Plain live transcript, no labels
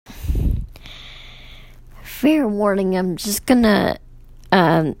fair warning, I'm just gonna,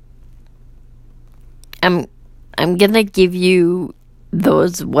 I'm gonna give you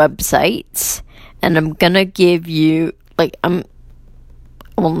those websites, and I'm gonna give you, not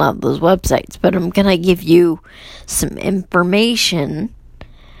those websites, but I'm gonna give you some information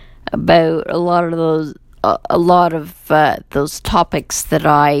about a lot of those topics that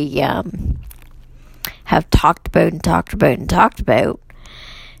I have talked about.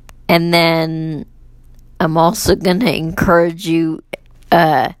 And then I'm also going to encourage you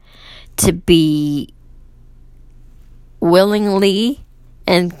to be willingly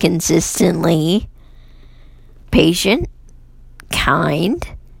and consistently patient, kind,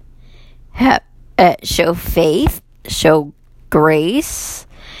 show faith, show grace,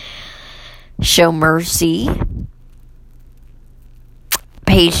 show mercy,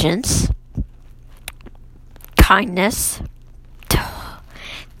 patience, kindness.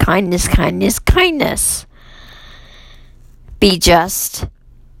 Be just.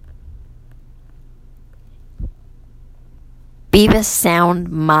 Be of a sound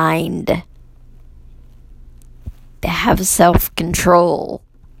mind. Have self-control.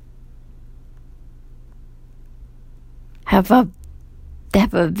 Have a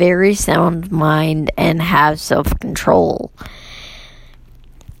very sound mind and have self-control.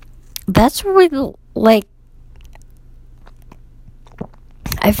 That's really,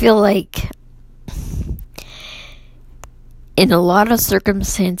 I feel like in a lot of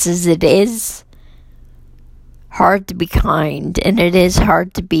circumstances it is hard to be kind and it is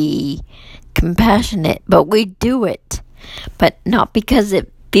hard to be compassionate, but we do it. But not because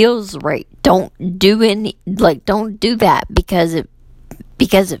it feels right. Don't do that because it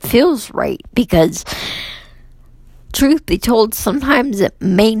feels right, because truth be told, sometimes it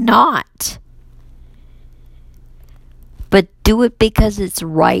may not. But do it because it's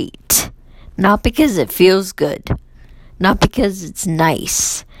right. Not because it feels good. Not because it's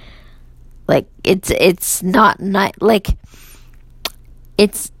nice. It's not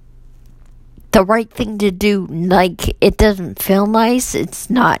it's the right thing to do. It doesn't feel nice. It's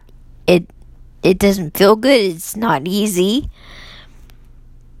not, it doesn't feel good. It's not easy.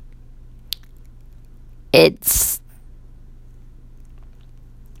 It's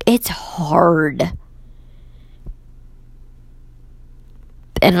hard.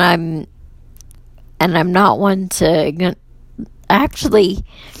 And I'm not one to, actually,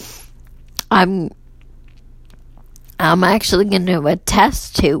 I'm actually going to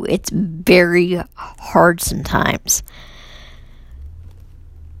attest to it's very hard sometimes.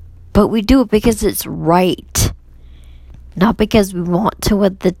 But we do it because it's right. Not because we want to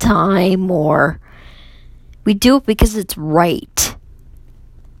at the time, or we do it because it's right.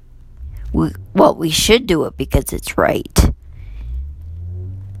 We should do it because it's right.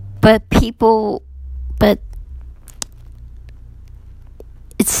 But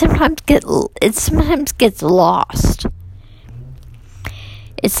it sometimes gets lost.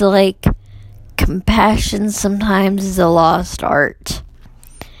 It's like compassion sometimes is a lost art.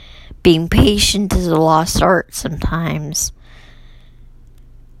 Being patient is a lost art sometimes.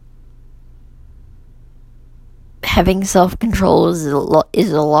 Having self-control is a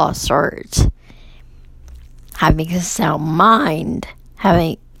lost art. Having a sound mind,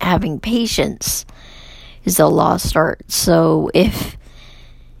 having patience is a lost art. So if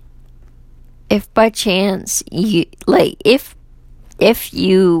by chance you if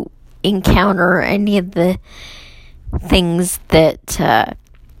you encounter any of the things that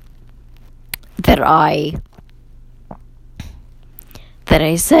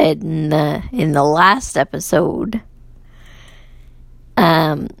I said in the last episode,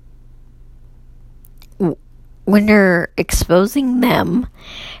 when you're exposing them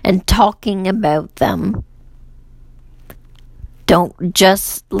and talking about them, don't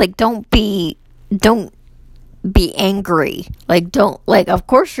be angry. Of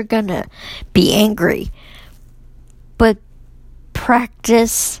course you're gonna be angry, but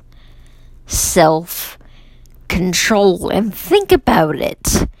practice self-control and think about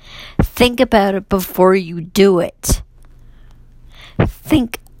it. Think about it before you do it.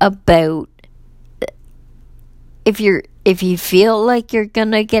 Think about if you feel like you're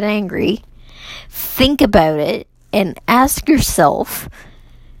gonna get angry, think about it and ask yourself,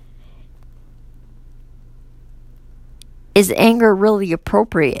 is anger really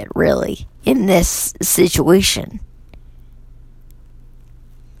appropriate, really, in this situation?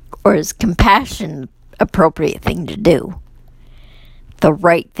 Or is compassion appropriate thing to do? The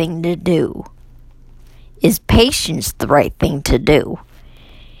right thing to do? Is patience the right thing to do?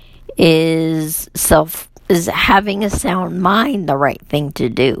 Is having a sound mind the right thing to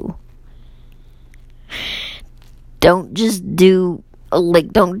do? Don't just do,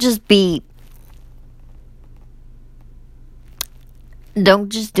 don't just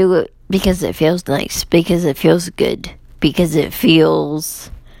do it because it feels nice, because it feels good, because it feels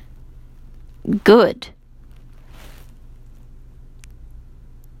good.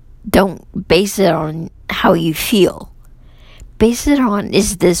 Don't base it on how you feel. Base it on,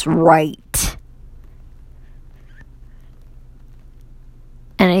 is this right?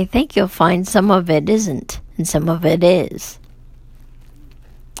 And I think you'll find some of it isn't, and some of it is.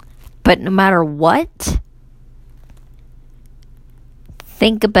 But no matter what,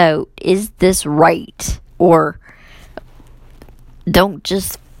 think about, is this right? Or don't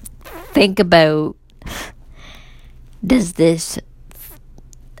just think about,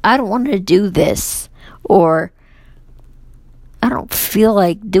 I don't want to do this, or I don't feel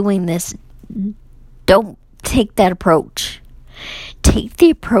like doing this. Don't take that approach. Take the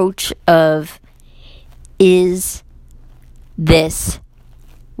approach of, is this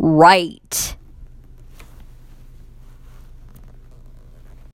right?